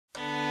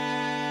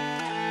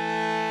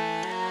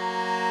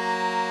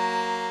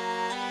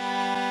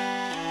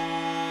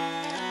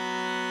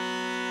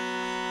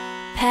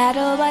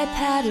Paddle by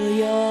paddle,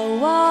 your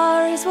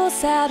worries will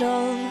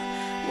settle.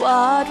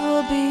 What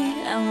will be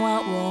and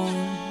what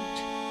won't.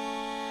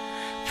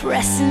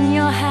 Pressing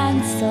your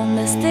hands on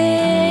the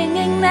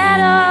stinging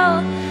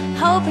metal,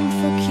 hoping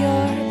for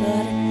cure,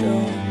 but it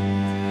don't.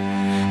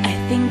 I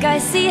think I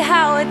see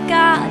how it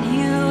got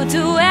you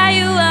to where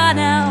you are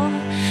now,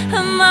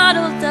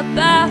 modeled up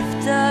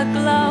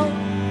afterglow,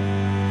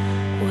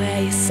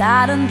 where you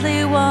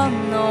silently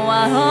wonder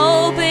while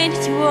hoping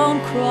that you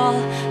won't crawl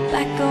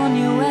back on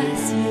you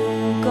as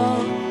you go.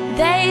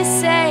 They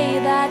say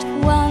that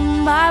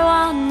one by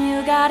one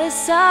you gotta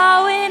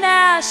sow in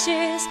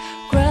ashes,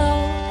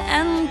 grow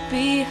and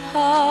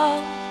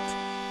behold.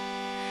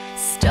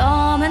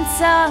 Storm and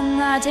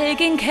sun are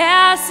taking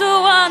care,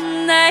 so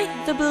one day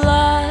the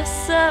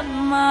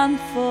blossom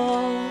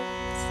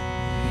unfolds.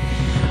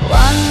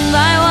 One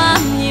by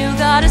one you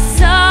gotta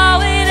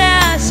sow in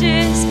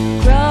ashes,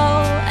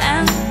 grow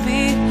and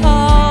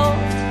behold.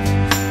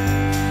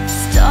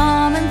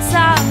 Storm and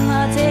sun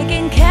are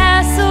taking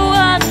care, so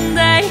one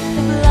day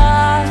the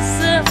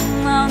blossom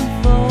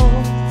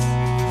unfolds.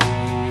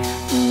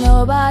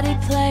 Nobody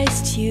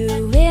placed you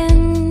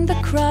in the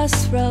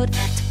crossroad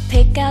to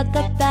pick out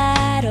the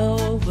bad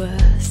or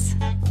worse.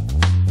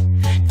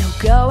 No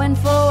going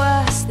for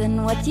worse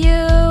than what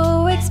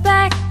you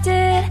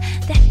expected.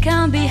 That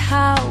can't be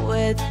how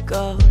it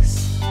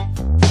goes.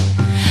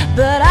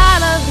 But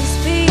all of these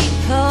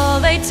people,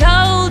 they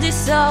told you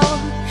so.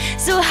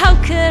 So how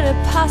could it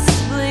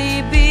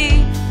possibly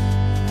be?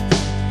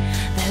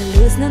 That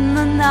loosening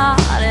the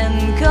knot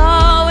and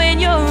going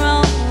your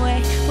own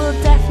way will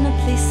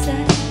definitely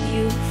set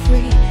you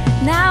free.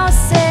 Now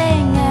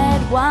sing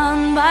it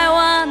one by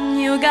one.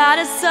 You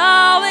gotta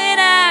sow in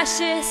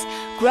ashes,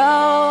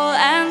 grow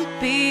and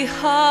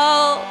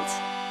behold.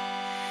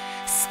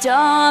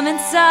 Storm and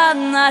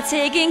sun are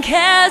taking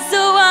care,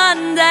 so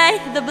one day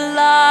the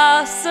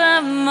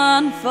blossom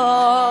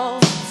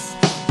unfolds.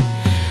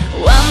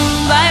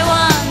 One by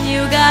one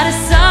you gotta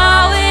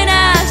sow in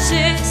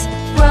ashes,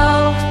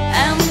 grow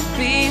and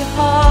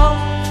behold.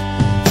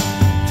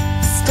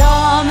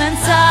 Storm and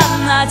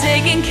sun are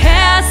taking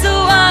care, so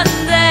one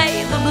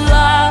day the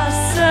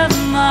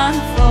blossom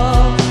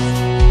unfolds.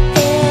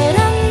 It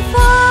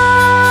unfolds,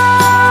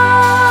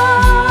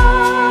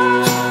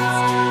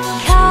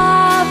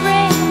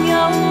 covering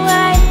your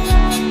way.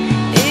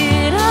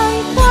 It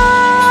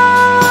unfolds,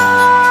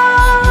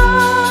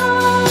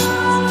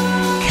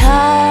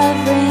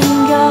 covering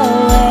your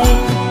way.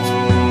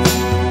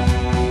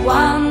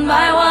 One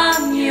by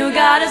one you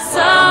gotta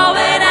sow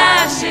in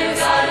ashes,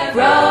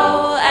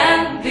 grow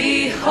and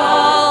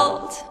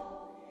behold.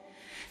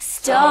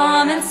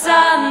 Storm and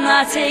sun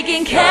are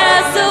taking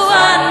care, so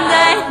one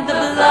day the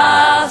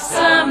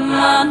blossom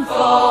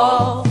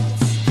unfolds.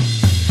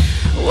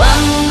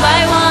 One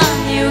by one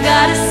you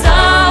gotta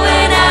sow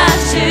in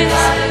ashes,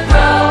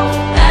 grow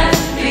and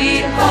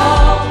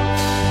behold.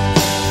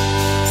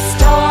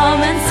 Storm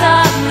and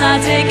sun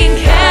are taking